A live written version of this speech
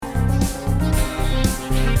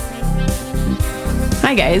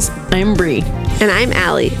Hi guys, I'm Bree. And I'm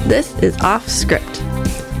Allie. This is Off Script.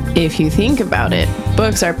 If you think about it,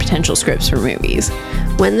 books are potential scripts for movies.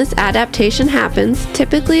 When this adaptation happens,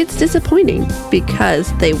 typically it's disappointing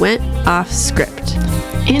because they went off script.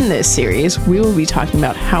 In this series, we will be talking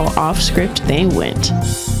about how off script they went.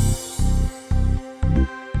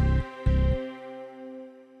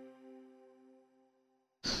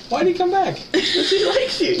 Why'd he come back? Because he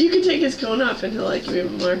likes you. You can take his cone off and he'll like you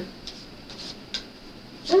even more.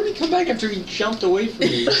 Why would he come back after he jumped away from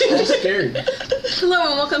me? I was scared. Hello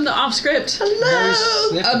and welcome to Off Script.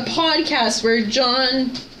 Hello! A podcast where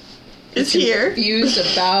John Is here. confused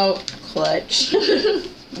about Clutch.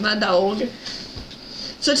 My dog.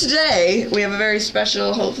 So today, we have a very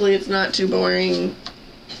special, hopefully it's not too boring,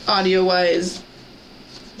 audio-wise.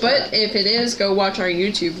 But if it is, go watch our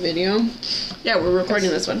YouTube video. Yeah, we're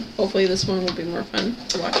recording this one. Hopefully this one will be more fun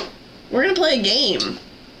to watch. We're gonna play a game.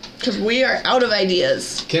 Because we are out of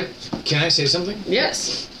ideas. Can I say something?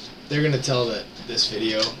 Yes. They're gonna tell that this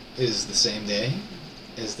video is the same day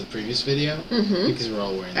as the previous video Mm-hmm. because we're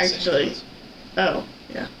all wearing the same clothes. Oh,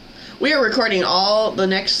 yeah. We are recording all the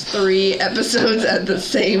next 3 episodes at the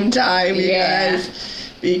same time, you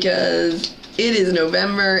guys. Because it is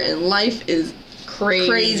November and life is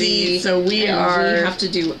crazy. So we have to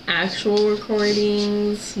do actual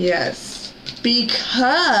recordings. Yes.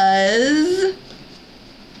 Because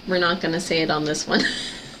We're not going to say it on this one.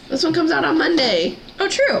 this one comes out on Monday. Oh,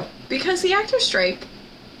 true. Because the actor strike,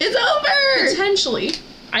 It's over! potentially.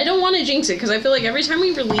 I don't want to jinx it because I feel like every time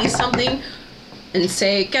we release something and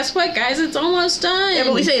say, guess what, guys, it's almost done. Yeah,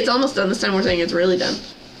 but we say it's almost done. This time we're saying it's really done.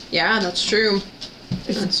 Yeah, that's true.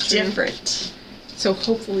 It's That's true. different. So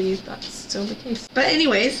hopefully that's still the case. But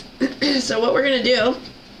anyways, so what we're gonna do,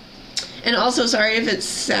 and also sorry if it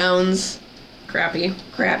sounds Crappy.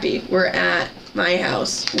 crappy, we're at my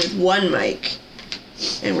house with one mic,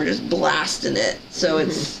 and we're just blasting it, so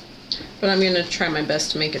it's, But I'm going to try my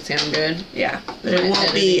best to make it sound good. yeah, but My it won't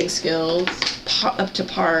editing be skills. up to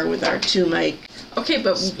par with our 2 mic. Okay,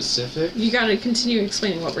 but Specific? you got to continue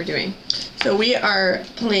explaining what we're doing. So we are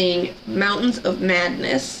playing Mountains of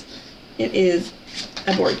Madness. It is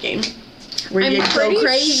a board game where I'm you pretty go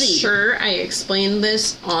crazy. sure I explained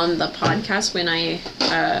this on the podcast when I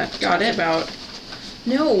got it about.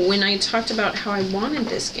 No, when I talked about how I wanted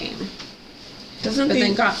this game, Doesn't but the,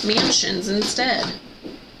 then got mansions instead.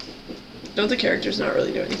 don't the characters not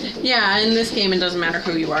really do anything? Yeah, in this game it doesn't matter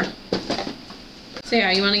who you are. So yeah,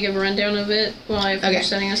 you want to give a rundown of it while I finish Okay.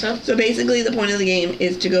 setting us up? So basically the point of the game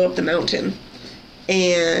is to go up the mountain.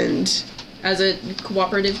 And As a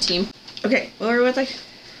cooperative team. okay, what were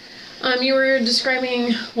we You were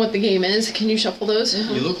describing what the game is. Can you shuffle those?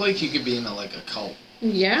 You look like you could be in a cult.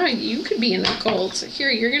 Yeah, you could be in a cult. Here,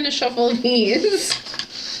 you're gonna shuffle these.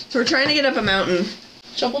 So we're trying to get up a mountain.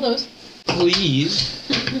 Shuffle those. Please.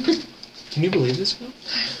 Can you believe this, Phil?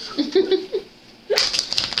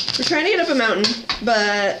 We're trying to get up a mountain,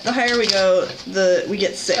 but the higher we go, we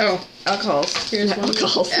get sick. Oh. Alcohols. Here's one.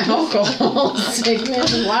 Alcohols. Alcohol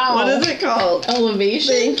sickness. Wow. What is it called?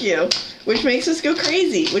 Elevation. Thank you. Which makes us go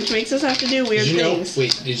crazy. Which makes us have to do weird things.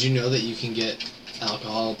 Did you know that you can get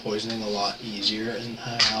alcohol poisoning a lot easier in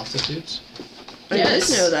high altitudes? I did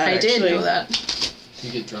know that. I did actually. know that.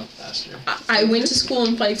 You get drunk faster. I went to school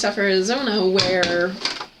in Flagstaff, Arizona, where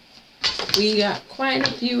we got quite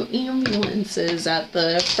a few ambulances at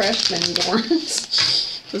the freshman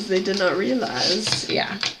dorms. Because they did not realize.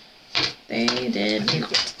 Yeah. They did I think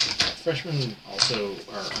not. freshmen also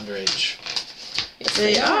are underage. Yes,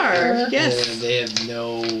 They are. Yes. And they have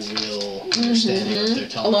no real understanding of their A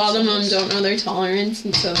tolerance. lot of them levels. don't know their tolerance,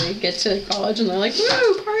 and so they get to college and they're like,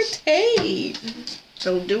 woo, partay!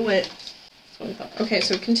 So do it. So I thought, okay,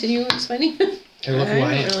 so continue explaining. Hey, look I who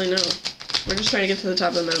I don't am. really know. We're just trying to get to the top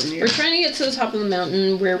of the mountain here. We're trying to get to the top of the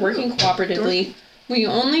mountain. We're working cooperatively. We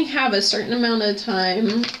only have a certain amount of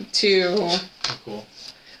time to Oh, cool.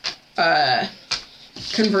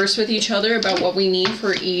 converse with each other about what we need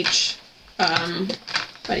for each,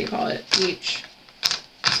 each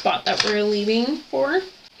spot that we're leaving for.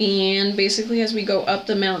 And basically as we go up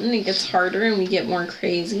the mountain, it gets harder and we get more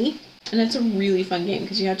crazy. And it's a really fun game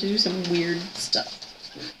because you have to do some weird stuff.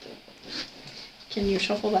 Can you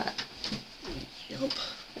shuffle that? Yep.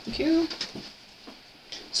 Thank you.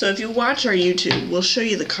 So if you watch our YouTube, we'll show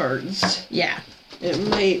you the cards. Yeah. It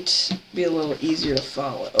might be a little easier to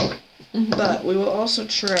follow. But we will also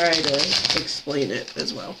try to explain it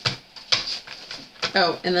as well.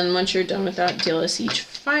 Oh, and then once you're done with that, deal us each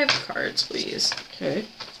 5 cards, please. Okay.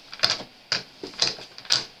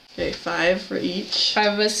 Okay, 5 for each.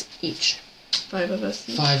 5 of us each. 5 of us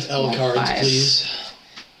each. 5 L Well, cards, 5. please.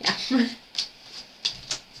 Yeah.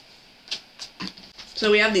 So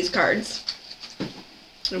we have these cards.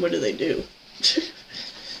 And what do?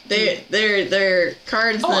 They're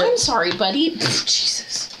cards Oh, that... I'm sorry, buddy.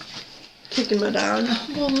 Jesus. Kicking my dog.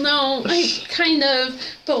 Well, no, kind of,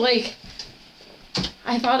 but like,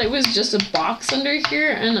 I thought it was just a box under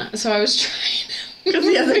here, and so I was trying. Because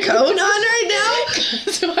he has a coat on right now?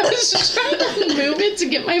 So I was just trying to move it to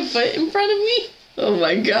get my foot in front of me. Oh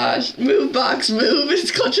my gosh. Move, box, move.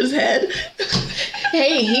 It's Clutch's head.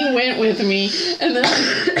 Hey, he went with me, and then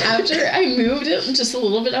after I moved it just a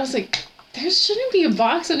little bit, I was like, there shouldn't be a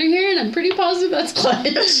box under here, and I'm pretty positive that's Clutch.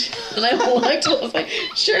 And I looked, and I was like,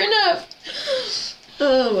 sure enough.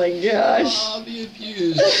 Oh my gosh. I'll be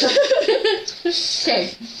abused.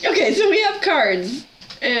 Okay, so we have cards.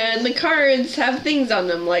 And the cards have things on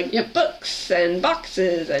them, like books and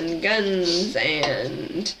boxes and guns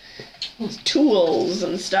and tools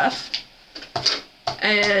and stuff.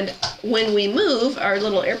 And when we move our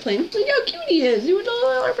little airplane, look how cute he is. He was a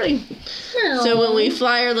little airplane. So when we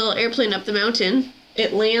fly our little airplane up the mountain,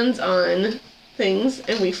 it lands on things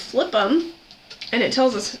and we flip them and it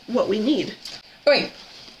tells us what we need. Okay.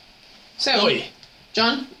 So, Oi.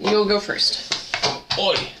 John, you'll go first.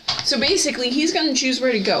 Oi. So basically, he's going to choose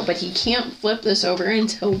where to go, but he can't flip this over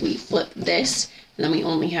until we flip this. And then we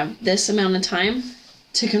only have this amount of time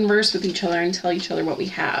to converse with each other and tell each other what we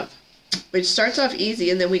have. Which starts off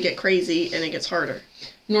easy and then we get crazy and it gets harder.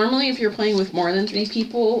 Normally, if you're playing with more than 3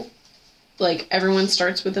 people, like, everyone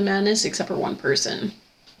starts with the madness except for one person.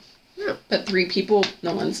 Yeah. But 3 people,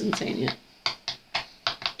 no one's insane yet.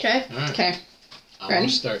 Okay. All right. Okay. I'm Ready? going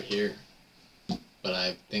to start here. But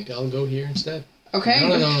I think I'll go here instead. Okay.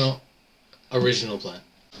 No. Original plan.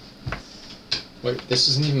 Wait, this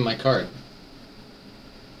isn't even my card.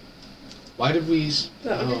 Why did we...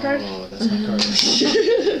 that your card? Oh, that's my card.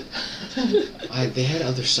 They had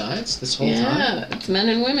other sides this whole time? Yeah, it's men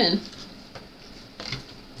and women.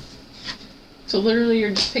 So literally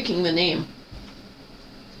you're just picking the name.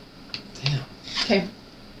 Damn. Okay.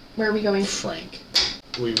 Where are we going? Frank.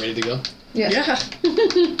 Are we ready to go? Yeah.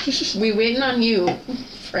 We waiting on you,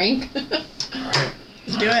 Frank. Alright.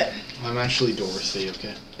 Let's do it. I'm actually Dorothy,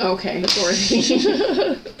 okay? Okay,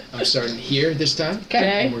 Dorothy. I'm starting here this time.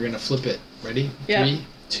 Okay. And we're going to flip it. Ready? Yeah. 3,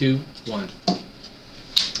 2, 1.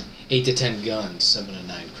 8 to 10 guns, 7 to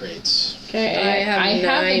 9 crates. Okay, I have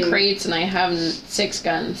have 9. the crates and I have 6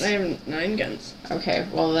 guns. I have 9 guns. Okay,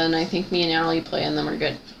 well then I think me and Allie play and then we're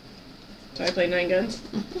good. So I play 9 guns?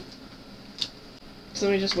 Mm-hmm. So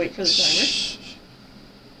let me just wait for the timer. Shh.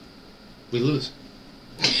 We lose.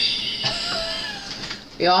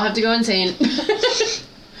 We all have to go insane.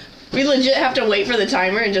 We legit have to wait for the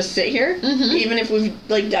timer and just sit here? Mhm. Even if we've,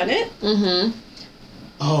 like, done it? Mm-hmm.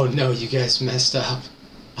 Oh no, you guys messed up.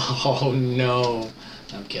 Oh no.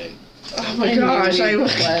 I'm kidding. Oh my gosh, I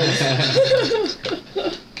was.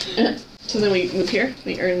 So then we move here?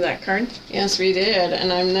 We earn that card? Yes, we did,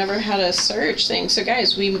 and I've never had a search thing. So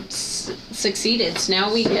guys, we succeeded. So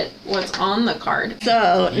now we get what's on the card.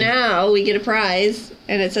 So now we get a prize,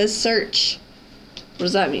 and it says search. What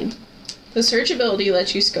does that mean? The search ability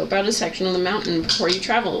lets you scope out a section of the mountain before you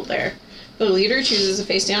travel there. The leader chooses a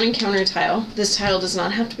face-down encounter tile. This tile does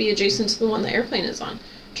not have to be adjacent to the one the airplane is on.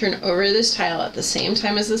 Turn over this tile at the same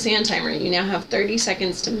time as the sand timer. You now have 30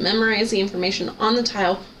 seconds to memorize the information on the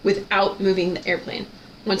tile without moving the airplane.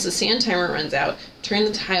 Once the sand timer runs out, turn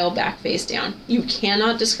the tile back face down. You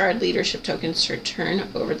cannot discard leadership tokens to turn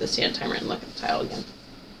over the sand timer and look at the tile again.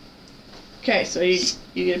 Okay, so you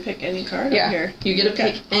get to pick any card Yeah, up here. you get to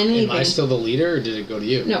Okay. pick anything. Am I still the leader or did it go to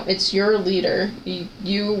you? No, it's your leader.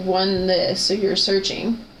 You won this, so you're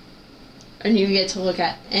searching. And you get to look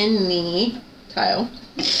at any tile.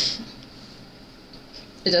 It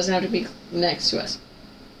doesn't have to be next to us.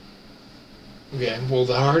 Okay, well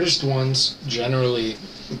the hardest ones generally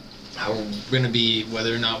are going to be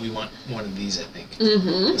whether or not we want one of these, I think.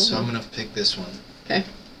 Mm-hmm. So I'm going to pick this one. Okay.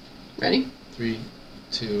 Ready? 3,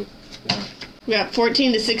 2, 1. We got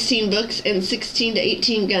 14 to 16 books and 16 to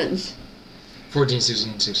 18 guns. 14,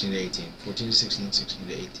 16, 16 to 18. 14 to 16, 16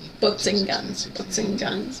 to 18. Books 14, and 16, guns. 16, Books and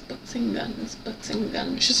guns. Books and guns. Books and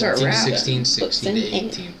guns. Should start 14, rapping. 16, 16 to Books and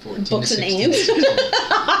 18. 14 books to and 16. aims. 16.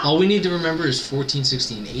 All we need to remember is 14,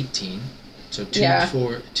 16, 18. So 2, Yeah.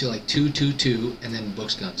 4, 2, like 2, 2, 2, and then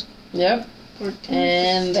books, guns. Yep. 14,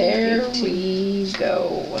 And 16, there 18. we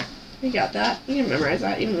go. We got that. You can memorize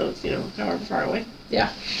that, even though it's, however far away. Yeah.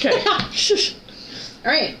 Okay.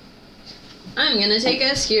 Alright. I'm gonna take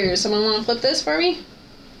us here. Someone wanna flip this for me?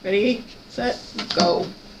 Ready, set. Go.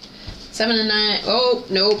 7 and 9. Oh,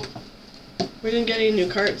 nope. We didn't get any new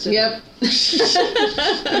cards. did Yep. we?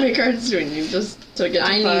 How many cards do we need just to get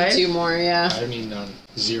to I 5? need 2 more, yeah. I mean none.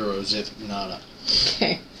 0, zip, nada.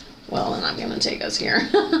 Okay. Well, then I'm gonna take us here.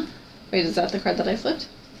 Wait, is that the card that I flipped?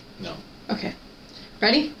 No. Okay.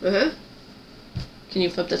 Ready? Uh-huh. Can you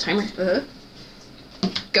flip the timer? Uh-huh.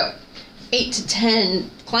 Go. 8 to 10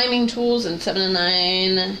 climbing tools and 7 to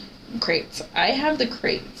 9 crates. I have the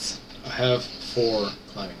crates. I have 4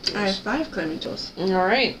 climbing tools. I have 5 climbing tools. All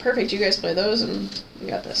right, perfect. You guys play those, and we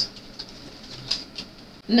got this.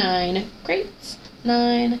 9 crates.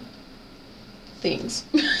 9 things.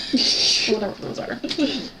 Whatever those are.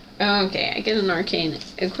 Okay, I get an arcane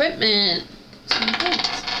equipment. Some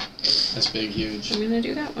crates. That's big, huge. I'm gonna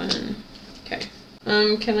do that one. Okay.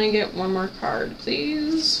 Can I get one more card,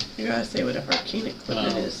 please? You gotta say what arcane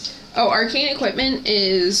equipment Oh. is. Oh, arcane equipment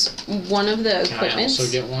is one of the Can I equipments,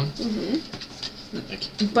 also get one? Mm-hmm.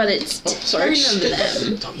 Thank you. but it's sorry. 10 of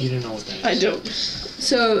them. Don't, you didn't know what that is. I don't.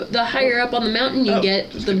 So the higher up on the mountain you Oh,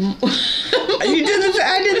 get, the You did the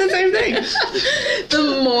I did the same thing.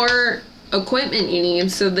 the more equipment you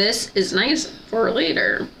need. So this is nice for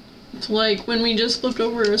later. It's like when we just flipped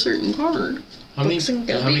over a certain card. How many, Books and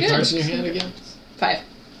how many good. cards in your hand again? 5.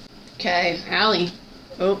 Okay, Allie.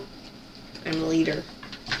 Oh, I'm leader.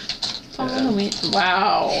 Follow me.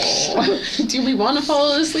 Wow. Do we want to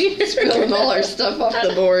follow this leader? Spilling all our stuff off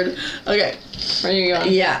the board. Okay. Where are you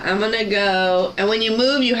going? Yeah, I'm gonna go. And when you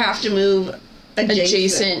move, you have to move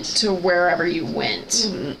Adjacent to wherever you went.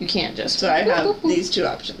 Mhm. You can't just. So I have these 2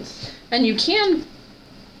 options. And you can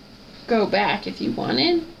go back if you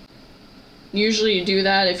wanted. Usually you do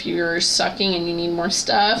that if you're sucking and you need more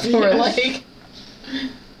stuff, or Yes. like,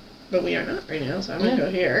 But we are not right now, so I'm gonna Yeah.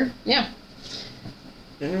 go here. yeah.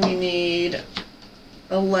 And we need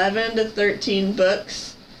 11 to 13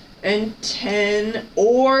 books and 10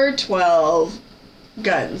 or 12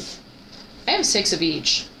 guns. I have 6 of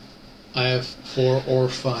each. I have 4 or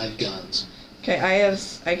 5 guns. Okay,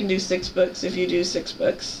 I can do 6 books if you do 6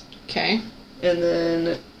 books. Okay. And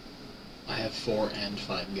then I have 4 and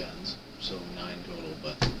 5 guns, so 9 total.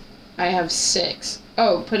 But I have 6.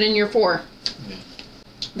 Oh, put in your 4. yeah.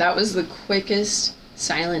 That was the quickest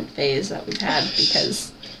silent phase that we've had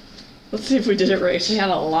because let's see if we did it right. we had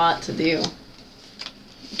a lot to do.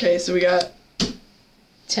 Okay, so we got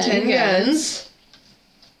 10 guns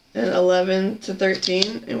and 11 to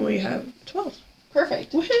 13, and we have 12.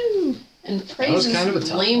 Perfect. Woohoo! And was praise is kind of a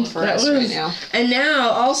tough lame one. for That us right was- now. And now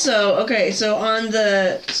also, okay, so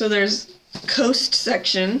so there's coast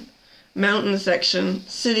section, mountain section,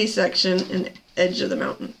 city section, and edge of the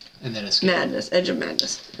mountain. And then escape. Edge of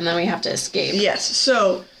madness. And then we have to escape. Yes,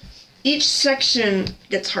 so each section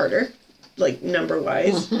gets harder, like number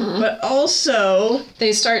wise, but also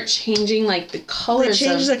They start changing like the they colors.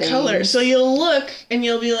 change of the color. things. So you'll look and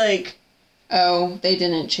you'll be like, Oh, they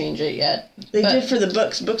didn't change it yet. they But- did for the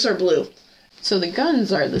books. Books are blue So the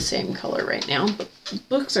guns are the same color right now, but the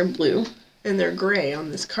books are blue. and they're gray on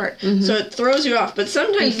this card. So it throws you off, but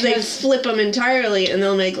sometimes they Because- flip them entirely and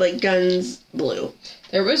they'll make like guns blue.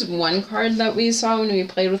 There was one card that we saw when we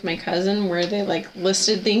played with my cousin where they like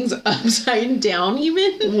listed things upside down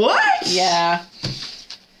even. What? Yeah.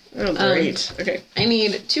 Oh, great. Okay. I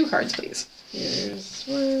need 2 cards, please. Here's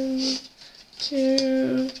 1,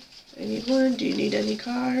 2. I need 1. Do you need any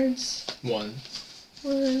cards? 1.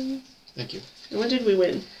 1. Thank you. And what did we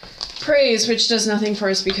win? Praise, which does nothing for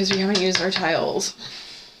us because we haven't used our tiles.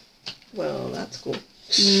 Well, that's cool.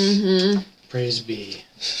 Mm-hmm. Praise be.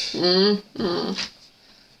 Mm-hmm.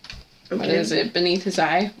 What Okay. is it? Beneath his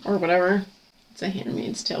eye or whatever? It's a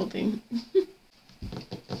Handmaid's Tale thing.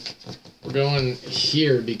 We're going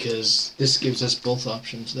here because this gives us both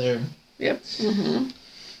options there. Yep. Mm-hmm.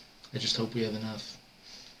 I just hope we have enough.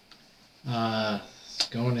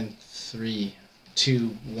 Going in 3, 2,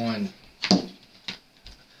 1.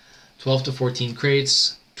 12 to 14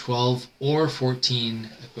 crates, 12 or 14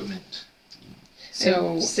 equipment.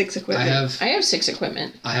 So 6 I equipment. have 6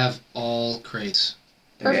 equipment. I have all crates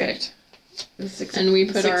Perfect. And 6, And we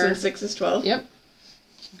put 6 our- and 6 is 12. Yep.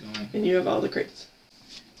 going. And you have all the crates.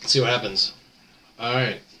 Let's see what happens.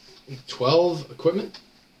 Alright. 12 equipment.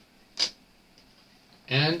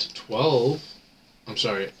 And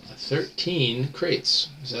 13 crates.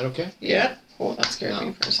 Is that okay? Yeah. Oh, that scared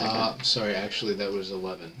me for a second. Sorry, actually that was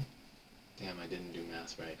 11. Damn, I didn't do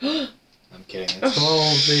math right. I'm kidding. It's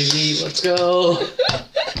 12, baby. Let's go.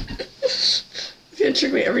 It's gonna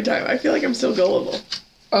trick me every time. I feel like I'm so gullible.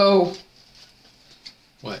 Oh.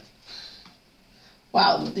 What?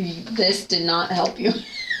 Wow, this did not help you.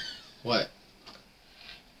 What?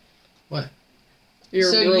 What?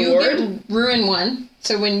 Your so reward? you get ruin 1.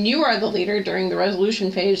 So when you are the leader during the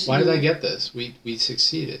resolution phase, Why did I get this? We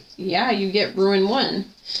succeeded. Yeah, you get ruin 1.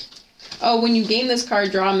 Oh, when you gain this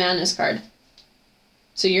card, draw a madness card.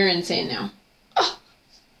 So you're insane now.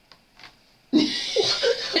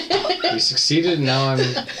 We succeeded, and now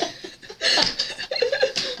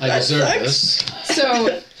I deserve this.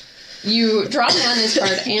 So, you draw down this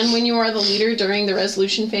card, and when you are the leader during the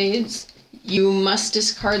resolution phase, you must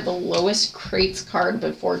discard the lowest crates card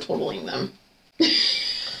before totaling them.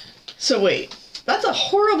 So wait, that's a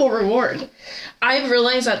horrible reward. I've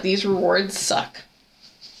realized that these rewards suck.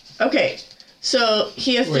 Okay, so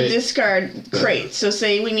he has to discard crates. So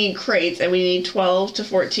say we need crates, and we need 12 to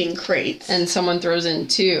 14 crates. And someone throws in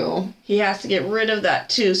 2. He has to get rid of that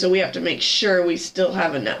too, so we have to make sure we still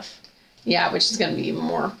have enough. Yeah, which is going to be even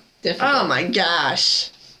more difficult. Oh my gosh.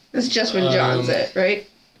 It's just when John's it, right?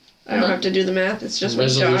 I don't have to do the math. It's just when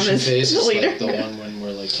John Resolution is phase the is leader. like the one when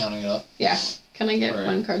we're like counting it up. Yeah. Can I get Right.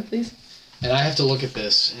 one card, please? And I have to look at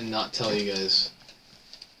this and not tell you guys.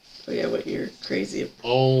 Oh yeah, what you're crazy.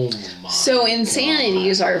 Oh my. So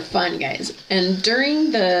insanities are fun, guys. And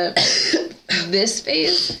during this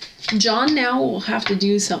phase, John now will have to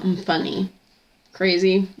do something funny.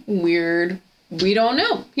 Crazy, weird. We don't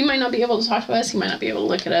know. He might not be able to talk to us. He might not be able to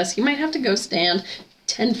look at us. He might have to go stand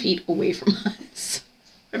 10 feet away from us.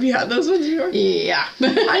 Have you had those ones before? Yeah.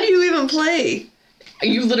 How do you even play?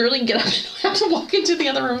 You literally get up and have to walk into the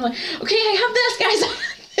other room like, okay, I have this,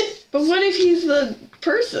 guys. But what if he's the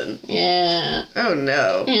person? Yeah. Oh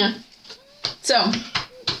no. Yeah. So,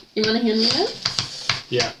 you want to hand me this?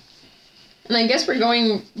 Yeah. And I guess we're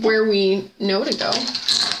going where we know to go.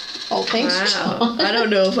 Oh, thanks, Wow. John. I don't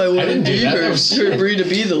know if I want to didn't do be that. her. That was- Agree to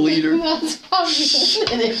be the leader. That's how you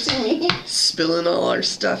did it to me. Spilling all our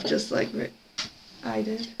stuff just like I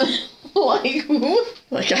did. Like who?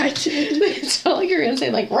 Like I did. It sounded like you were gonna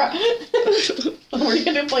say like, we're you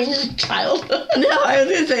gonna blame your child. No, I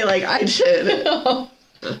was gonna say like I did.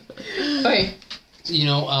 Okay. You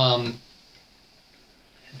know,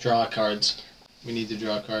 draw cards. We need to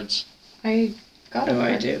draw cards. I got it. Oh,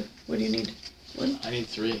 I do. What do you need? I need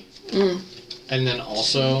 3. Mm. And then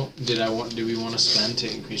also, do we want to spend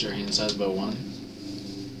to increase our hand size by 1?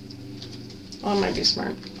 Oh, it might be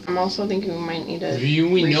smart. I'm also thinking we might need to.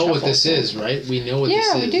 We know what reshuffle this some. is, right? We know what this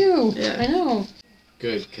Yeah, is. we do. Yeah. I know.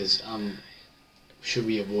 Good, because should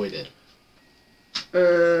we avoid it?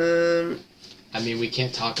 I mean, we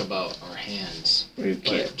can't talk about our hands, We but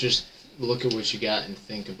can't. just look at what you got and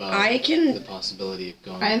think about I can. the possibility of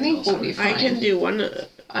going. I think we'll be I fine. can do one.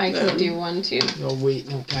 I could do one too. No, wait,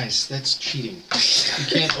 no, guys, that's cheating. You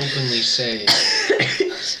can't openly say. We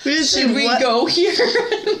just Should said we what? go here?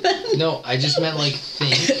 No, I just meant like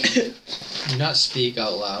think, not speak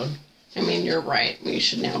out loud. I mean, you're right. We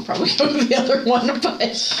should now probably go to the other one,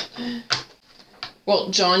 but. Well,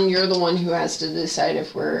 John, you're the one who has to decide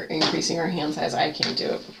if we're increasing our hand size. I can't do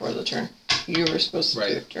it before the turn. You were supposed to do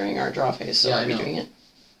it during our draw phase, so Yeah, I I'll be know. doing it.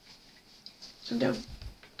 I'm down.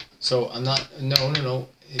 So I'm not. No.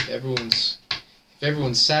 If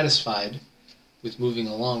everyone's satisfied with moving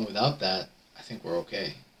along without that, I think we're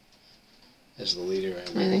okay. As the leader, I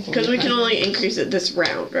think Because we can only increase it this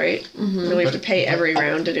round, right? Mm-hmm. And we have to pay every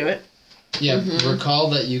round to do it. Yeah, Mhm. recall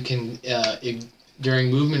that you can, during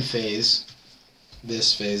movement phase,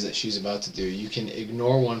 this phase that she's about to do, you can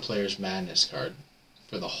ignore one player's madness card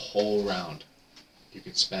for the whole round. You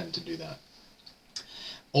could spend to do that.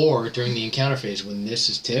 Or during the encounter phase, when this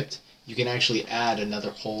is tipped, you can actually add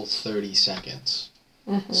another whole 30 seconds.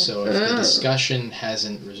 Mm-hmm. So if the Oh. discussion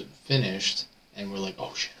hasn't finished, and we're like,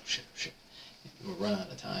 oh shit, we're running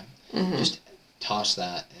out of time, Mm-hmm. just toss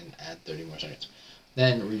that and add 30 more seconds.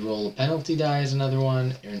 Then re-roll a penalty die as another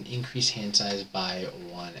one, or an increase hand size by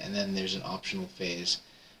 1, and then there's an optional phase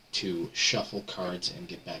to shuffle cards and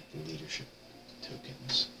get back the leadership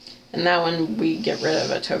tokens. And that one, we get rid of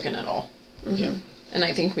a token at all. Yeah. And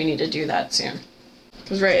I think we need to do that soon.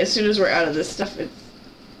 Because right, as soon as we're out of this stuff, it's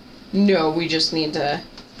No, we just need to.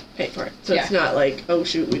 pay for it. So it's not like, oh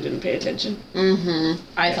shoot, we didn't pay attention. Mm-hmm.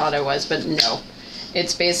 I thought it was, but no.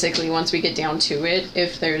 It's basically once we get down to it,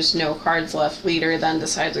 if there's no cards left, leader then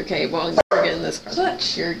decides, okay, well, you're getting this card.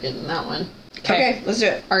 Clutch. You're getting that one. Okay, let's do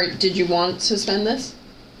it. Alright, did you want to spend this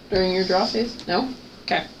during your draw phase? No?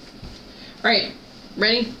 Okay. Alright,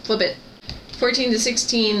 ready? Flip it. 14 to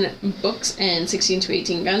 16 books and 16 to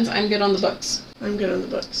 18 guns. I'm good on the books. I'm good on the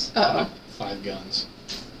books. Uh-oh. 5 guns.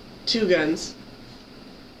 2 guns.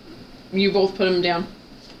 You both put them down.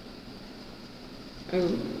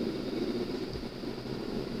 Oh.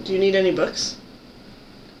 Do you need any books?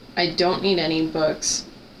 I don't need any books,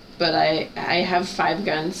 but I have 5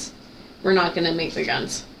 guns. We're not gonna make the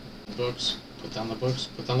guns. Books. Put down the books.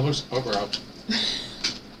 Put down the books. Oh, we're out.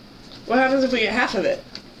 What happens if we get half of it?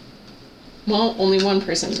 Well, only one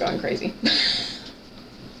person's going crazy.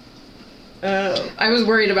 Oh. I was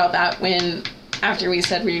worried about that when after we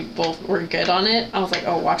said we both were good on it, I was like,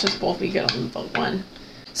 oh, watch us both be good on the one.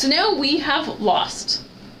 So now we have lost.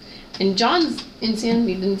 And John's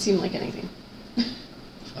insanity didn't seem like anything.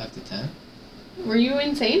 5 to 10? Were you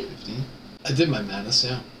insane? 15? I did my madness,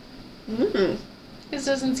 yeah. Mm-hmm. This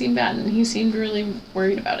doesn't seem bad, and he seemed really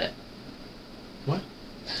worried about it. What?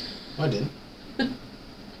 Oh, I didn't.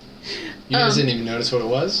 You guys didn't even notice what it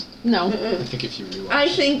was? No. I think if you rewatch. I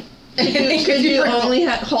think could you only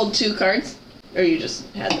hold 2 cards? Or you just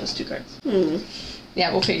had those 2 cards?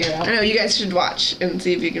 Yeah, we'll figure it out. I know, you guys should watch and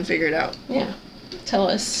see if you can figure it out. Yeah. Tell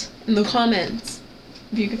us in the comments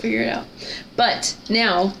if you can figure it out. But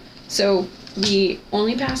now, so we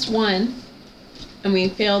only passed one and we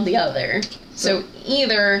failed the other. So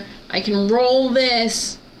either I can roll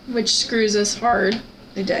this, which screws us hard,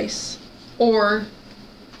 The dice. or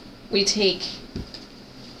we take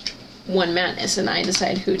one madness and I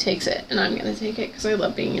decide who takes it. And I'm going to take it because I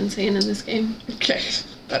love being insane in this game. Okay,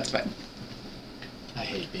 that's fine. I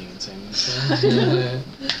hate being insane in this game.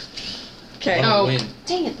 Okay. Oh. Oh, Win.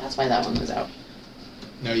 dang it. That's why that one was out.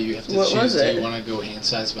 No, you have to What choose. was Do it? you want to go hand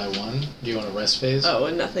size by 1? Do you want a rest phase? Oh,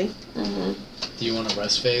 and nothing. Mm-hmm. Do you want a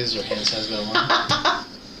rest phase or hand size by 1?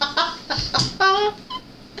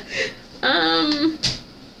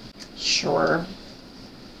 Sure.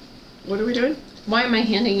 What are we doing? Why am I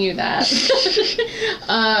handing you that?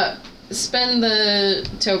 Spend the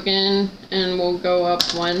token and we'll go up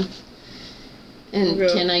 1. And We'll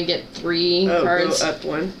go- can I get 3 Oh, cards? go up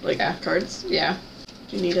 1. Like, Yeah. cards? Yeah.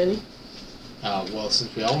 Do you need any? Well,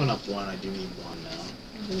 since we all went up 1, I do need 1 now.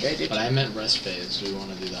 I think I do. But I meant rest phase. Do we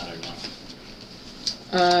want to do that or not?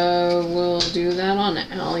 We'll do that on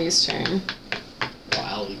Allie's turn. Well,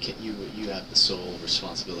 Allie, you have the sole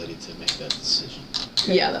responsibility to make that decision.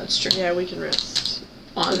 Yeah, that's true. Yeah, we can rest. So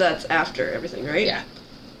On that's after everything, right? Yeah.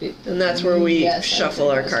 And that's where we Yes, I shuffle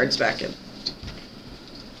think our that's cards back in.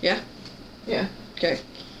 Yeah? Yeah. Okay.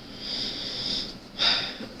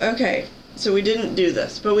 Okay, so we didn't do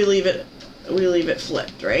this, but we leave it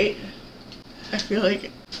flipped, right? I feel like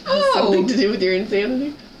it has something to do with your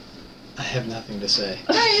insanity. I have nothing to say.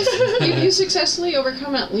 Guys, if you successfully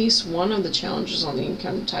overcome at least one of the challenges on the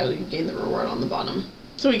encounter title, you gain the reward on the bottom.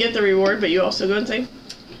 So we get the reward, but you also go insane?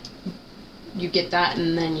 You get that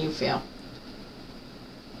and then you fail.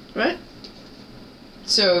 What?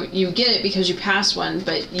 So you get it because you passed one,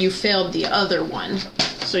 but you failed the other one.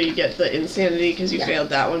 So you get the insanity because you Yeah. failed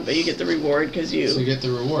that one, but you get the reward because you... So you get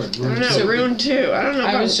the reward. I don't know, So- Rune 2. I don't know I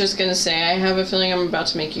about... was just gonna say, I have a feeling I'm about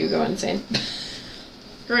to make you go insane.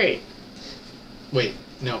 Great. Wait,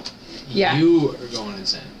 no. Yeah. You are going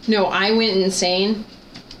insane. No, I went insane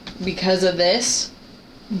because of this,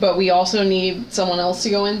 but we also need someone else to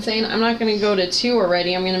go insane. I'm not gonna go to 2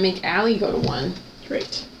 already, I'm gonna make Allie go to 1.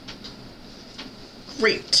 Great.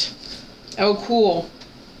 Great. Oh, cool.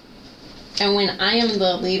 And when I am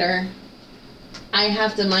the leader, I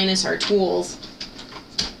have to minus our tools.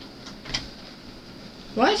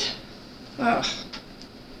 What? Oh.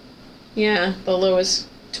 Yeah, the lowest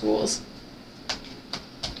tools.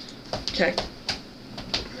 Okay.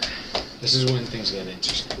 This is when things get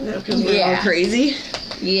interesting. Because we're all Yeah. crazy?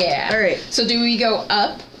 Yeah. Alright. So do we go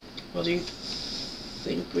up? Well, do you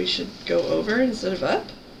think we should go over instead of up?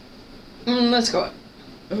 Let's go up.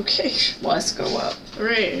 Okay. Let's go up.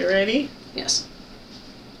 Alright, you ready? Yes.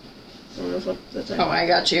 I'm gonna flip the time. Oh, I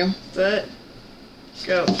got you. Set.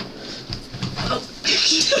 Go.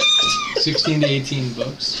 16 to 18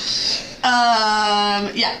 books.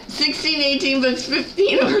 Yeah. 16, 18 books,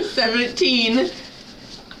 15 or 17,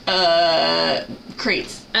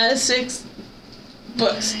 crates. Out of 6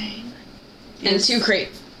 books. And 2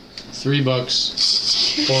 crates. 3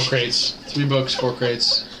 books, 4 crates. 3 books, 4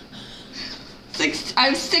 crates. I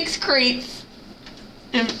have 6 crates.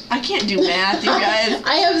 And I can't do math, you guys.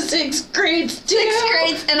 I have 6 crates too. 6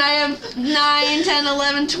 crates, and I have 9, 10,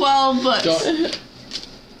 11, 12 books. Don't-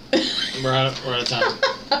 We're out of time.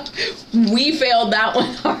 We failed that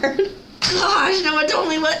one hard. Gosh, no one told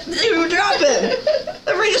me what they were dropping.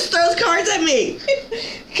 Everybody just throws cards at me.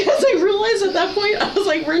 Because I realized at that point, I was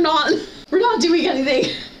like, we're not doing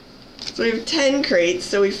anything. So we have 10 crates,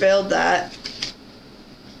 so we failed that.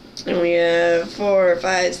 And we have 4,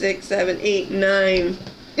 5, 6, 7, 8, 9.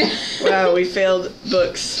 Wow, we failed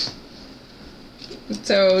books.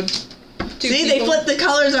 So, See, they flipped the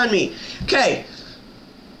colors on me. Okay.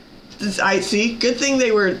 I see. Good thing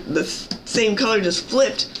they were the same color, just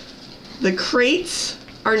flipped. The crates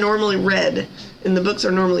are normally red, and the books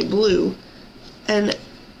are normally blue. And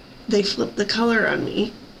they flipped the color on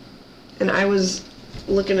me. And I was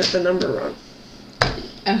looking at the number wrong.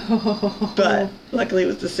 Oh. But luckily it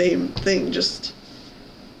was the same thing, just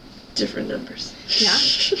different numbers. Yeah.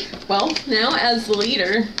 Well, now as the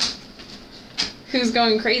leader, who's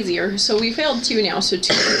going crazier? So we failed 2 now, so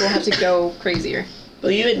 2 people have to go crazier.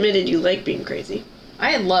 Well, you admitted you like being crazy,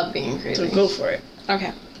 I love being crazy. so go for it.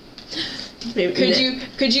 Okay. Maybe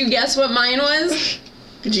Could you guess what mine was?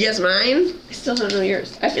 Could you guess mine? I still don't know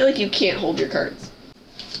yours. I feel like you can't hold your cards.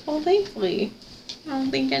 Well, thankfully. I don't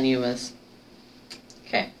think any of us.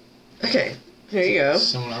 Okay. Okay, here you go.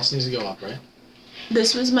 Someone else needs to go up, right?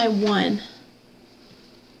 This was my 1.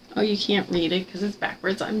 Oh, you can't read it because it's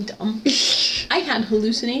backwards. I'm dumb. I had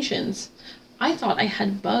hallucinations. I thought I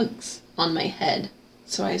had bugs on my head,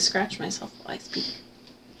 so I scratched myself while I speak.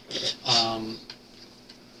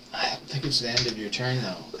 I don't think it's the end of your turn,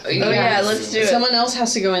 though. Oh, yeah, let's do it. Someone else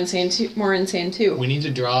has to go more insane too. We need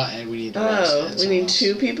to draw and we need to rest. Oh, and we someone need else.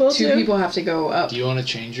 2 people? Two too? people have to go up. Do you want to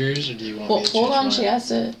change yours, or do you want Well, me to hold change on, mine? she has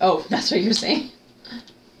to. Oh, that's what you're saying.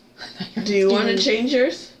 Do you want to change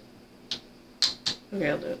yours? Okay,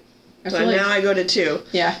 I'll do it. I So feel like, now I go to 2.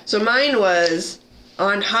 yeah. So mine was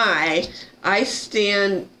on high. I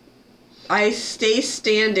stay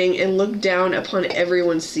standing and look down upon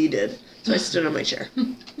everyone seated. So I stood on my chair.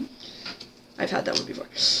 I've had that one before.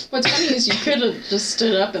 What's funny is you could have just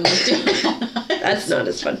stood up and looked down. That's not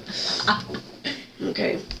as fun.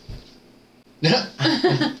 Okay.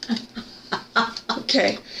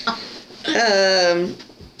 Okay.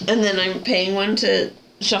 And then I'm paying 1 to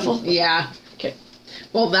shuffle. Yeah. Okay.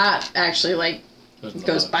 Well, that actually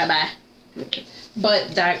goes bye bye, Okay.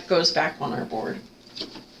 but that goes back on our board.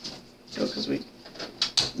 Oh, because we.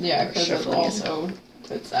 Yeah, because it Shuffling it. also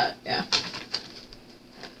puts that. Yeah.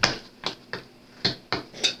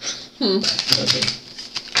 Okay.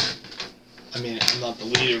 I mean, I'm not the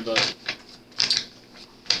leader, but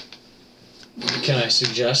can I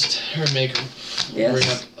suggest or bring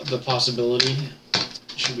Yes. up the possibility?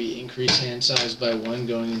 Should we increase hand size by 1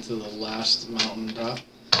 going into the last mountaintop?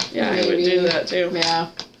 Yeah, I would Maybe. do that too. Yeah.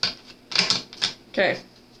 Okay.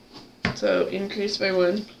 So increase by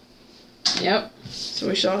 1. Yep. So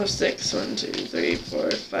we shall have 6. 1, 2, 3,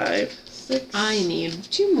 4, 5, 6. I need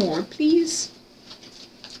 2 more, please.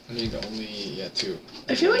 I need only 2.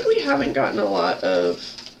 I feel like we haven't gotten a lot of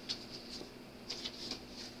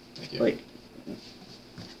Thank you. like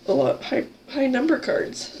high number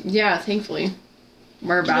cards. Yeah, thankfully.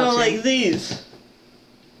 We're about No, to. like these.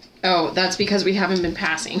 Oh, that's because we haven't been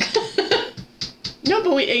passing. No,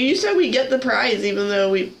 but you said we get the prize even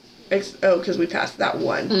though we. Because we passed that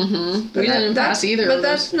one. Mm-hmm. But We didn't pass either But of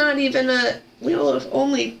that's those. not even we'll have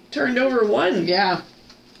only turned over 1. Yeah.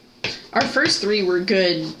 Our first 3 were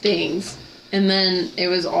good things, and then it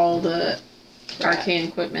was all the arcane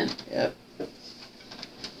equipment. Yep.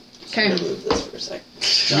 Okay. I'm gonna move this for a sec.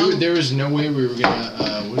 There was no way we were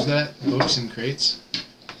gonna. What was that? Books and crates?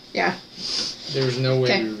 Yeah. There was no way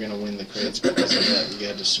Okay. we were gonna win the crates because of that. We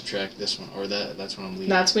had to subtract this one, or that's when I'm leaving.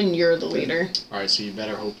 That's when you're the leader. All right, so you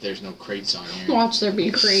better hope there's no crates on here. Watch there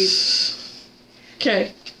be crates.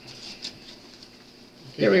 Okay.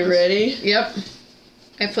 Okay, Are we guys. ready? Yep.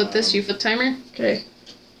 I flip this, you flip timer? Okay.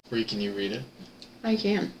 Can you read it? I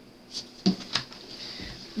can.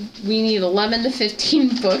 We need 11 to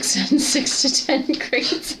 15 books and 6 to 10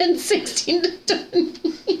 crates and 16 to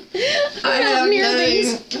 20. I have near 9,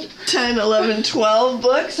 these. 10, 11, 12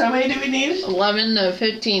 books. How many do we need? 11 to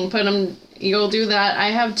 15. Put them. You'll do that. I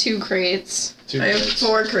have 2 crates. 2 I have crates.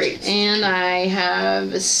 4 crates. And I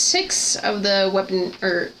have 6 of the weapon.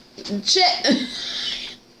 Shit!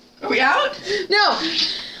 Are we out? No!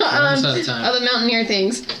 Almost out of time. Of the mountaineer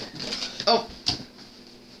things. Oh.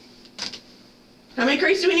 How many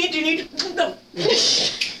crates do we need? Do you need? No.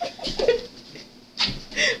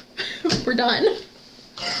 We're done.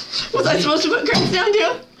 Was I supposed to put crates down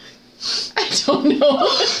too? I don't know.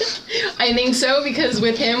 I think so because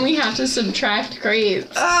with him we have to subtract crates.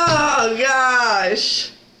 Oh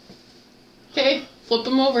gosh. Okay, flip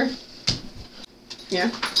them over. Yeah,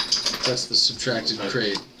 That's the subtracted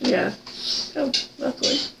crate. Yeah. Oh,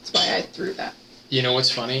 luckily. that's why I threw that. You know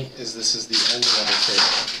what's funny is this is the only other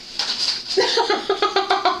crate.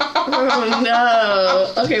 Oh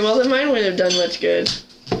no. Okay, well then mine wouldn't have done much good.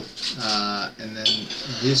 And then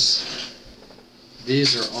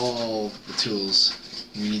these are all the tools.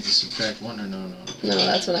 We need to subtract 1 or no. No,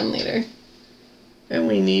 that's when I'm leader. And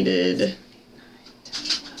we needed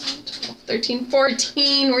 13,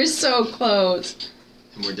 14. We're so close.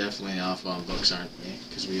 And we're definitely off on books, aren't we?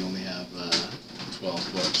 Because we only have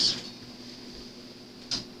 12 books.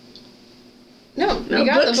 No, no we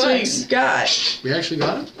got the books. books. We got. We actually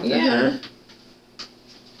got them? Yeah. Uh-huh.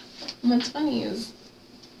 What's funny is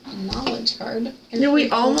a knowledge card. Yeah, we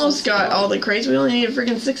almost got all the crates. We only needed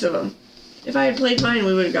freaking 6 of them. If I had played mine,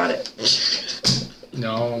 we would have got it.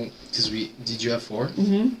 No, because did you have 4?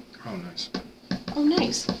 Mm-hmm. Oh, nice. Oh,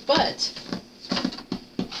 nice. But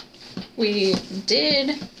we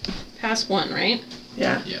did pass 1, right?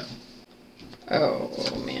 Yeah. Yeah.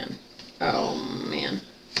 Oh, man. Oh, man.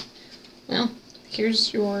 Well,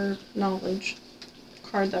 here's your knowledge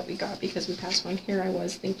card that we got because we passed 1. Here I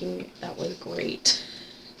was thinking that was great.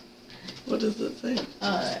 What does it say?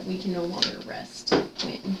 We can no longer rest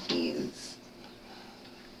when he's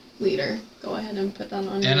leader. Go ahead and put that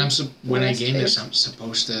on. And your when I rest game this, phase. I'm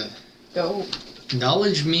supposed to. Go.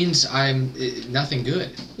 Knowledge means I'm nothing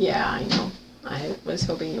good, Yeah, I know. I was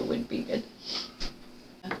hoping it would be good.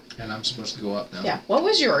 and I'm supposed to go up now. Yeah. What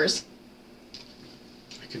was yours?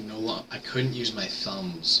 I couldn't use my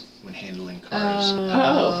thumbs when handling cars.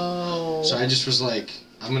 Oh. So I just was like,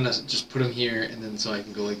 I'm gonna just put them here, and then so I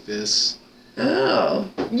can go like this. Oh.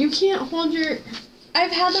 You can't hold your.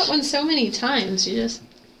 I've had that one so many times. You just.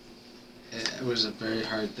 It was a very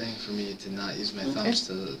hard thing for me to not use my Okay. thumbs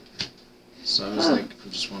to. So I was Oh. like, I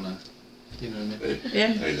just wanna, you know what I mean?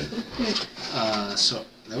 Yeah. So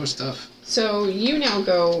that was tough. So you now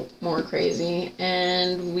go more crazy,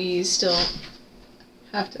 and we still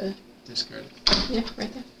have to. Discard. Yeah,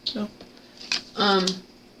 right there. Oh.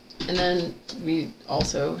 And then we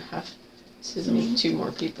also have to make 2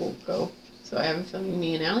 more people go. So I have a feeling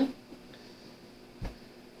me and Allie.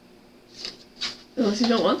 Unless you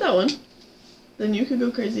don't want that one. Then you could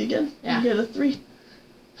go crazy again. Yeah. You get a 3.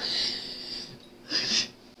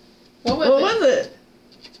 What was What it? was it?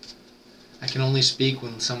 I can only speak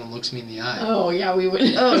when someone looks me in the eye. Oh yeah, we would.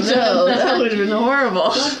 Oh no, that would have been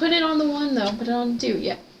horrible. Don't put it on the 1 though. Put it on 2.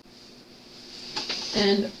 Yeah.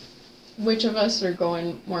 And which of us are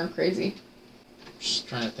going more crazy? Just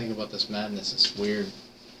trying to think about this madness. It's weird.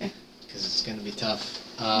 Okay. Because it's gonna be tough.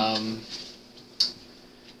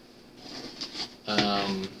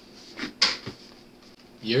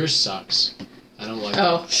 Yours sucks. I don't like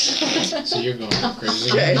Oh. it. So you're going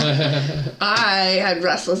crazy. Okay. I had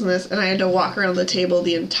restlessness and I had to walk around the table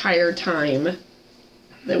the entire time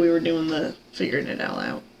that we were doing the figuring it all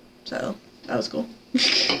out. So that was cool.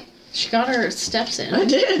 She got her steps in. I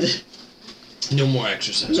did. No more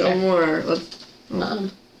exercise. No Okay. more. Let's,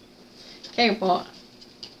 Okay, well,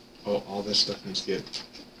 Oh, all this stuff needs to get.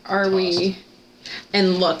 are we?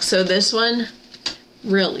 And look, so this one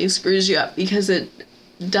really screws you up because it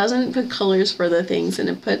doesn't put colors for the things and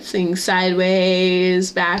it puts things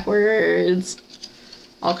sideways, backwards,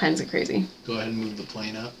 all kinds of crazy. Go ahead and move the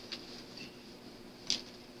plane up.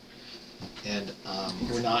 And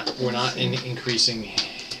we're not increasing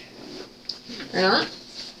Or not?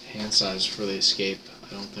 hand size for the escape.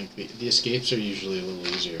 I don't think the escapes are usually a little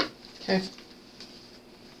easier. Okay.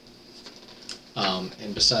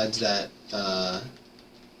 And besides that,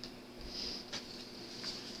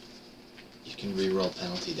 you can re-roll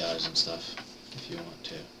penalty dies and stuff if you want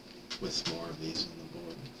to, with more of these on the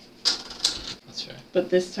board. That's fair. but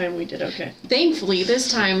this time we did okay. Thankfully,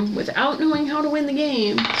 this time, without knowing how to win the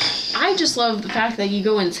game, I just love the fact that you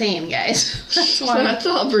go insane, guys. That's So why. that's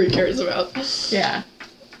all Brie cares about. Yeah.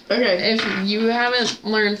 Okay. If you haven't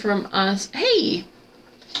learned from us, hey,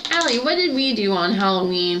 Allie, what did we do on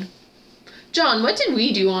Halloween? John, what did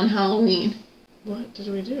we do on Halloween? What did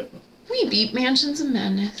we do? We beat Mansions of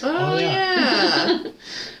Madness. Oh, yeah.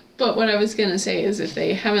 But what I was gonna say is if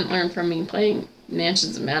they haven't learned from me playing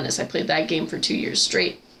Mansions of Madness, I played that game for 2 years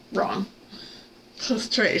straight. Wrong.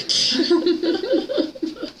 Straight.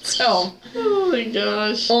 So, Oh my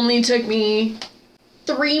gosh. only took me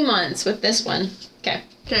 3 months with this one. Okay.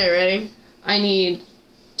 Okay, ready? I need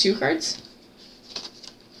 2 cards.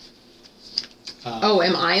 Uh, Oh,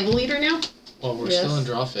 am I the leader now? Well, we're Yes. still in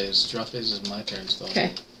draw phase. Draw phase is my turn still.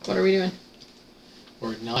 Okay. What are we doing?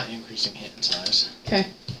 We're not increasing hand size. Okay.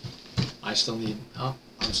 I still need. Oh,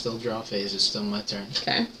 I'm still draw phase. It's still my turn.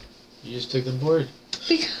 Okay. You just took the board.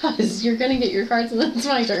 Because you're gonna get your cards and then it's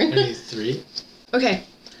my I turn. need 3. Okay,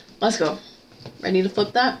 let's go. Ready to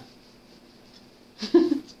flip that?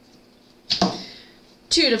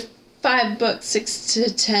 2 to 5 books, 6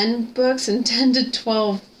 to 10 books, and 10 to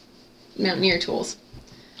 12 Mountaineer tools.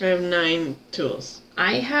 I have 9 tools.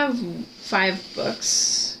 I have 5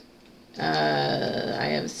 books. I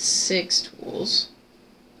have 6 tools.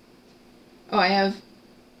 Oh, I have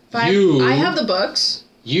 5. You- I have the books.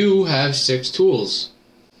 You have 6 tools.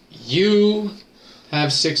 You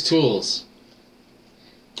have 6 tools.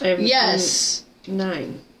 I have Yes.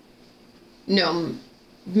 9. No,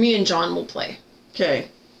 me and John will play. Okay.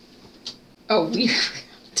 Oh, we.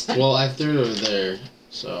 Well, I threw it over there,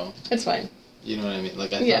 so It's fine. you know what I mean.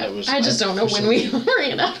 Like I Yeah, thought it was. I just don't know when we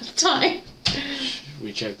ran out of time.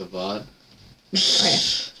 We checked the VOD. Okay.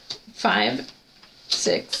 5,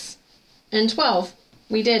 6, and 12.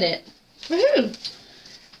 We did it. Woohoo!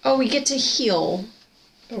 Oh, we get to heal.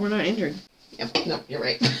 But we're not injured. Yep. No, you're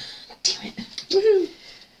right. Damn it. Woohoo!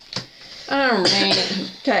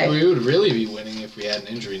 Alright. Okay. We would really be winning if we had an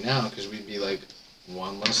injury now, because we'd be like,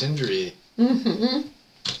 one less injury. Mm-hmm.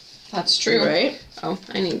 That's true. Right? Oh,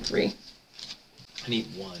 I need 3. I need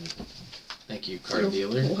 1. Thank you, card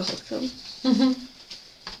dealer. You're welcome. Mm-hmm. Card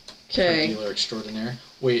Okay. dealer extraordinaire.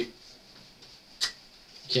 Wait. You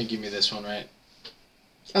can't give me this one, right?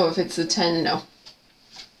 Oh, if it's a 10, no.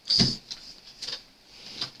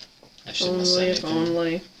 I shouldn't have said anything.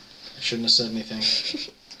 Only. I shouldn't have said anything.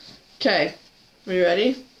 Okay. Are you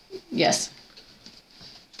ready? Yes.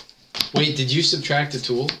 Wait, did you subtract a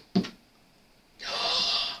tool?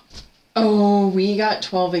 Oh, we got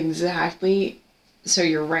 12 exactly. So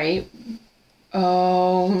you're right.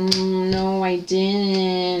 Oh, no, I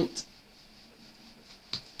didn't.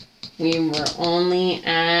 We were only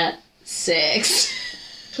at 6.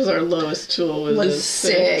 Because our lowest tool was, Was a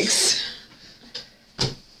 6.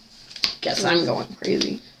 Guess I'm going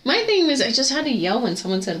crazy. My thing was, I just had to yell when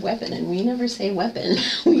someone said weapon, and we never say weapon.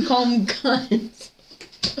 We call them guns.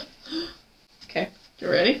 Okay. You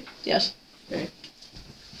ready? Yes. Okay.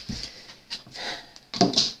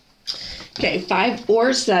 Okay, 5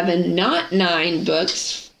 or 7, not 9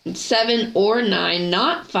 books. 7 or 9,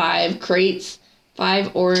 not 5 crates.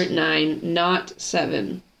 5 or 9, not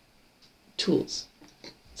 7 tools.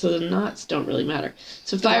 So the knots don't really matter.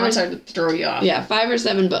 So 5 It's or hard to throw you off. yeah, 5 or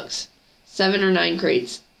 7 books. 7 or 9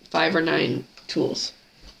 crates. 5 or 9 tools.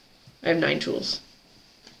 I have 9 tools.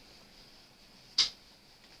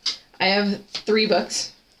 I have 3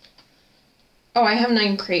 books. Oh, I have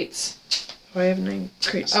 9 crates. Oh, I have 9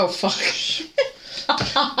 crates. Oh, fuck.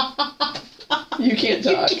 You can't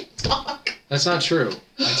talk. Talk. That's not true.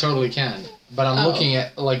 I totally can. But I'm looking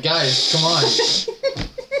at, like, guys, come on.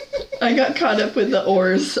 I got caught up with the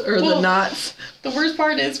oars or the Well- knots. The worst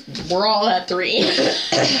part is we're all at 3.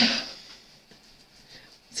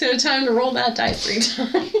 So time to roll that die 3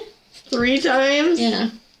 times. 3 times? Yeah.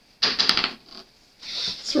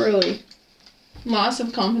 Swirly. Loss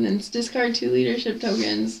of confidence. Discard 2 leadership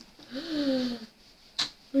tokens.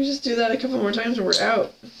 We just do that a couple more times and we're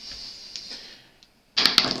out.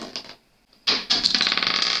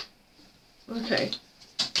 Okay.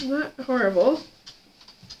 Not horrible.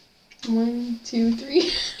 1, 2,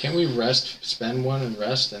 3. Can't we spend 1 and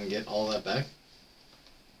rest and get all that back?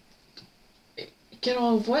 Get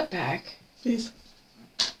all of what back? Please.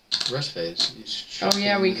 Rest phase. Oh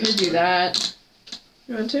yeah, we could do that.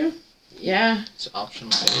 You want to? Yeah. It's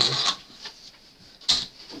optional phase.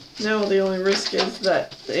 No, the only risk is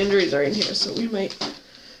that the injuries are in here, so we might.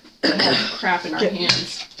 Crap in our Get-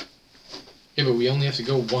 hands. Yeah, but we only have to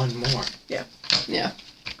go 1 more. Yeah.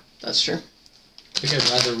 That's true. I think I'd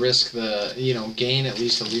rather risk the, gain at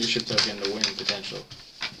least a leadership token to win potential.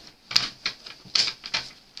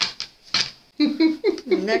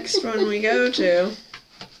 Next one we go to.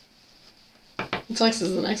 Flex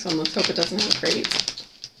is the next one. Let's hope it doesn't have crates.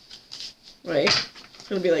 Right? It's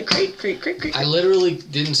gonna be like crate. I literally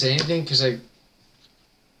didn't say anything because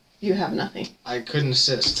You have nothing. I couldn't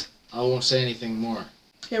assist. I won't say anything more.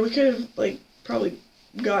 Yeah, we could have, probably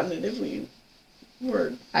gotten it if we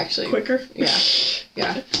were Actually. quicker. Yeah.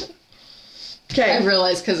 Yeah. I Okay.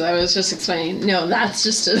 realized because I was just explaining. No, that's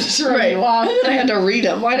just to throw Right. you off. I had to read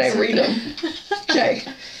them. Why'd I read them? Okay.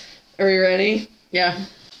 Are we ready? Yeah.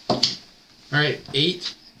 Alright,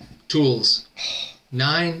 8 tools.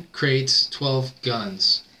 9 crates, 12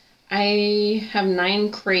 guns. I have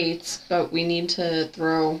 9 crates, but we need to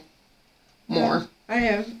throw more. I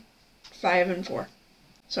have 5 and 4.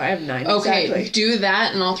 So I have 9 Okay, exactly. do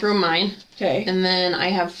that and I'll throw mine. Okay. And then I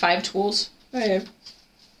have 5 tools. I have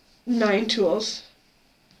 9 tools.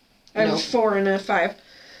 I have Nope. 4 and a 5.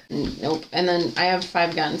 Nope. And then I have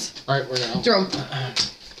 5 guns. Alright, we're now. Throw 'em.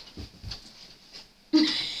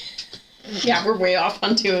 Yeah, we're way off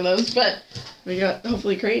on 2 of those, but We got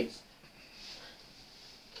hopefully crates.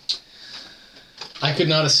 I could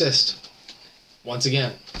not assist. Once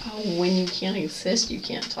again. when you can't assist, you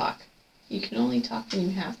can't talk. You can only talk when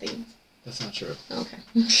you have things. That's not true. Okay.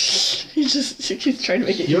 He's trying to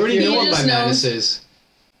make it You already easier. know He what my just madness is.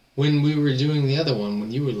 When we were doing the other one,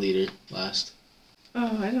 when you were leader last.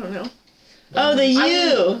 Oh, I don't know. Oh, the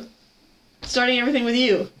you! Starting everything with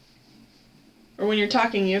you. Or when you're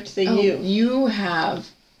talking, you have to say you. You have.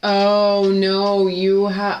 Oh, no, you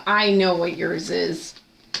have. I know what yours is.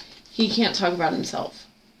 He can't talk about himself.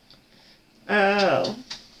 Oh.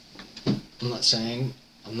 I'm not saying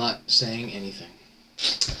anything.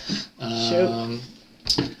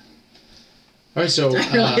 All right, so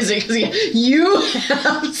I realize it because you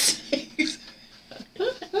have 6.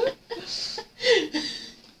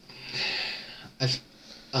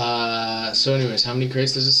 So anyways, how many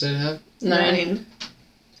crates does it say to have? 9.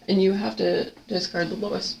 And you have to discard the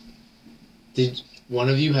lowest. Did one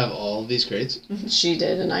of you have all of these crates? She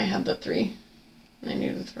did, and I had the 3. I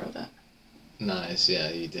knew to throw that. Nice, yeah,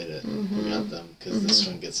 you did it. Mhm. You got them, because this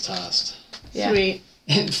one gets tossed. Yeah. Sweet.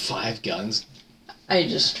 And 5 guns. I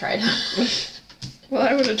just tried. Well,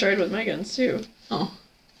 I would have tried with my guns too. Oh.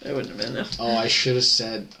 That wouldn't have been enough. Oh, I should have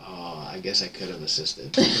said, I guess I could have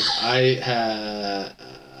assisted. Because I had,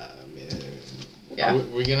 Yeah.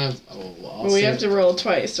 We're gonna, I'll We have to roll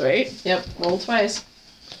twice, right? Yep, roll twice.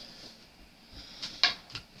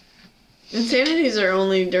 Insanities are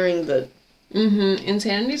only during the...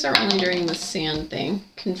 Insanities are only during the sand thing.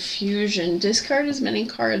 Confusion. Discard as many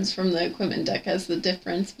cards from the equipment deck as the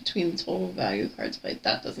difference between the total value of cards played.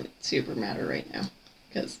 That doesn't super matter right now.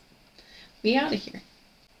 Because we out of here.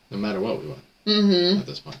 No matter what we want at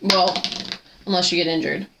this point. Well, unless you get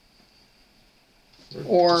injured.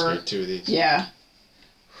 Or- Discard 2 of these. Yeah.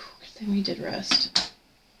 Good thing we did rest.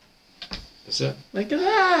 That's it. Look at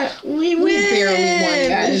that! We We win! barely won,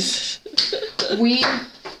 guys. We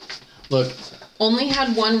Look, only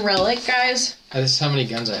had 1 relic, guys. this is how many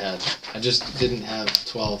guns I had. I just didn't have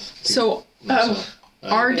 12. So, myself.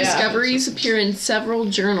 our Yeah. discoveries appear in several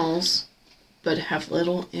journals, but have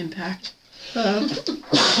little impact.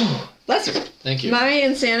 Bless her. Thank you. My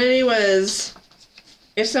insanity was,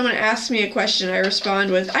 if someone asks me a question, I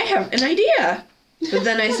respond with, I have an idea. But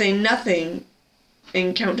then I say nothing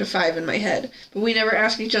and count to 5 in my head. But we never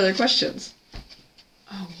ask each other questions.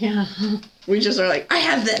 Oh, yeah. We just are like, I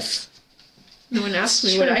have this. No one asks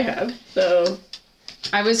me what True. I have. So,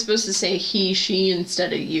 I was supposed to say he, she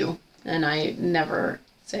instead of you. And I never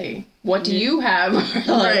say, what do you have?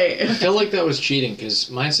 I right. feel like that was cheating because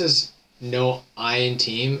mine says no I in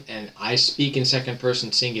team and I speak in second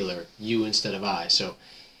person singular, you instead of I. So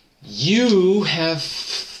you have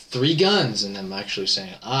 3 guns and I'm actually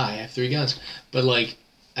saying I have 3 guns. But like,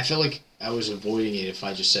 I feel like I was avoiding it if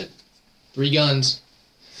I just said 3 guns,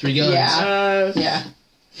 3 guns. Yeah. Yeah.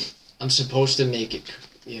 I'm supposed to make it,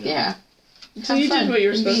 you know. Yeah. So you did what you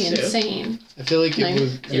were It'd be supposed to. insane. I feel like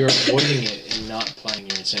Nice. you're avoiding it and not playing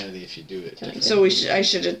your insanity if you do it. Can I get- So we should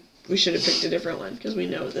have picked a different one because we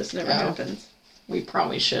know this never Oh. happens. We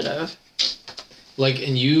probably should have. Like,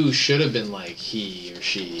 and you should have been like he or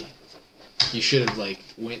she. You should have like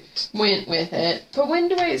went. Went with it. But when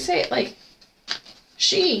do I say it? Like,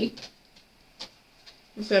 she.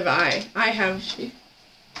 Instead of I have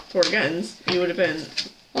 4 guns. You would have been.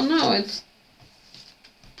 Well, no,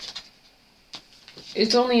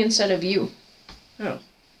 it's only instead of you. Oh.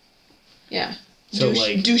 Yeah. So do,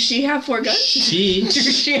 like do she have 4 guns? she.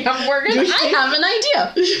 Does she have more guns? Do I she? have an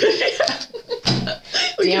idea.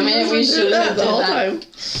 Damn it, we should have the did whole that. time.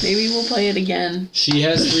 Maybe we'll play it again. She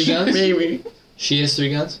has 3 guns. Maybe. She has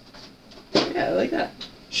 3 guns. Yeah, I like that.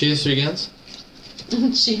 She has 3 guns.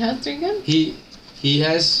 She has 3 guns? He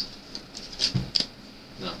has.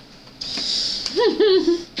 No.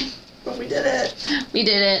 But we did it. We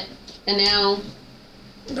did it. And now,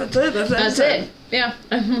 That's it. that's it. Yeah.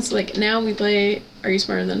 I was like, now we play Are You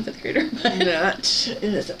Smarter Than a 5th Grader? Not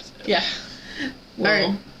in this episode. Yeah. Well,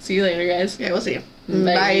 Alright. see you later, guys. Yeah, we'll see you.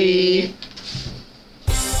 Bye.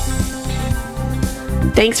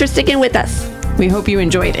 Thanks for sticking with us. We hope you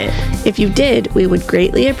enjoyed it. If you did, we would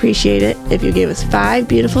greatly appreciate it if you gave us 5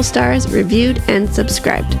 beautiful stars, reviewed, and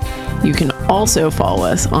subscribed. You can also follow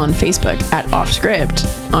us on Facebook at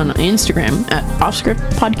OffScript, on Instagram at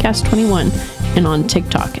OffScriptPodcast21, and on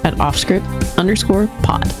TikTok at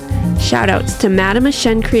OffScript_pod. Shoutouts to Madame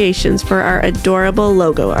Ashen Creations for our adorable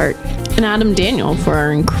logo art, And Adam Daniel for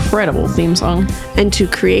our incredible theme song. and to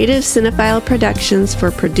Creative Cinephile Productions for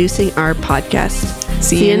producing our podcast.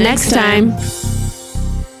 See you next time.